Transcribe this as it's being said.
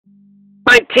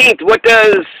19th.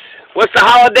 What's the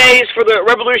holidays for the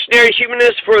revolutionary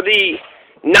humanists for the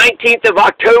 19th of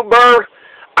October?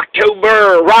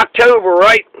 Rocktober,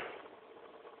 right?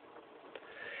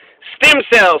 Stem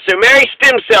cells. So Mary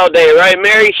Stem Cell Day, right?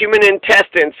 Mary human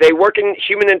intestines. A working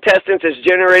human intestines is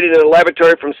generated in a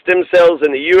laboratory from stem cells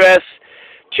in the U.S.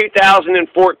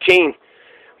 2014.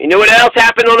 You know what else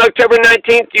happened on October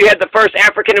 19th? You had the first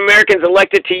African Americans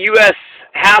elected to U.S.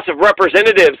 House of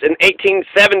Representatives in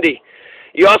 1870.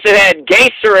 You also had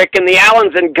Gaiseric and the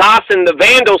Alans and Gossan, the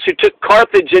Vandals, who took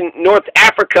Carthage in North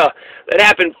Africa. That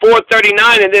happened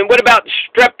 439. And then what about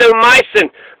streptomycin?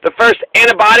 The first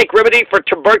antibiotic remedy for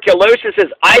tuberculosis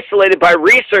is isolated by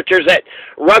researchers at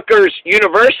Rutgers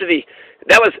University.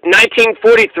 That was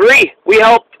 1943. We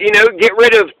helped, get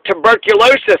rid of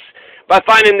tuberculosis by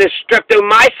finding this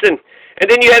streptomycin. And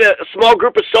then you had a small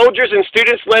group of soldiers and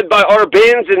students led by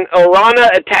Arbenz and Orana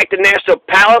attacked the National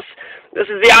Palace. This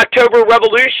is the October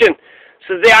Revolution.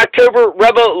 This is the October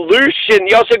Revolution.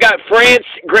 You also got France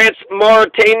grants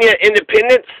Mauritania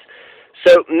independence.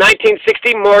 So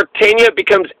 1960, Mauritania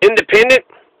becomes independent.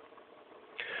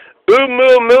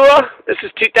 Oumuamua, this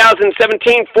is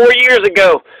 2017, 4 years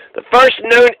ago. The first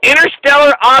known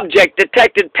interstellar object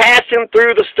detected passing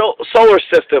through the solar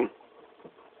system.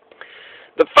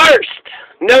 The first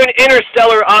known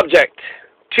interstellar object,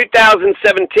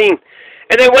 2017.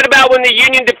 And then what about when the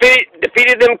Union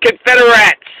defeated them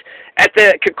Confederates at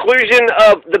the conclusion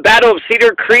of the Battle of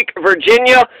Cedar Creek,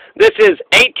 Virginia? This is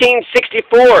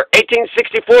 1864.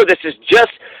 1864, this is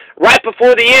just right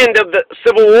before the end of the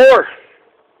Civil War.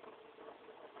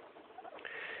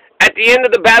 At the end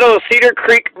of the Battle of Cedar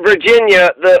Creek,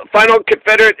 Virginia, the final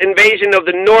Confederate invasion of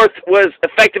the North was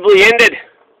effectively ended.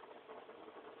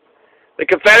 The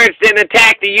Confederates didn't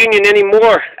attack the Union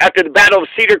anymore after the Battle of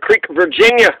Cedar Creek,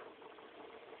 Virginia.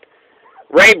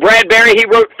 Ray Bradbury, he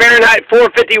wrote Fahrenheit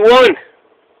 451.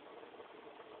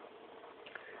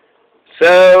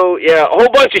 So, yeah, a whole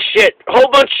bunch of shit. A whole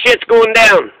bunch of shit's going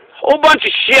down. A whole bunch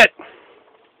of shit.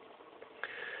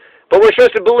 But we're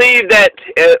supposed to believe that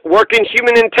working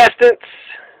human intestines,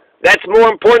 that's more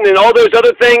important than all those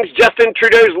other things. Justin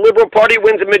Trudeau's Liberal Party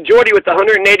wins a majority with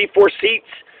 184 seats.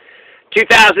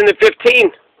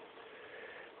 2015.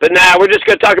 But now we're just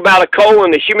going to talk about a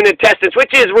colon, the human intestines,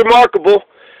 which is remarkable.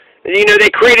 They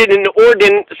created an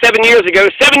organ 7 years ago.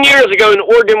 7 years ago, an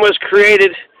organ was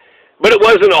created, but it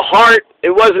wasn't a heart, it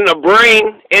wasn't a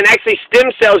brain, and actually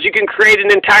stem cells, you can create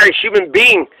an entire human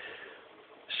being.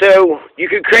 So, you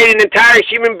could create an entire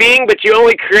human being, but you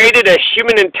only created a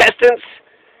human intestines?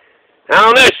 I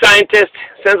don't know, scientist.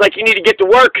 Sounds like you need to get to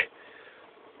work.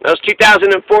 That was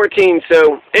 2014,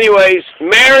 so anyways,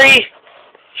 Mary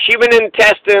Human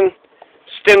Intestine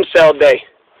Stem Cell Day.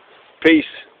 Peace.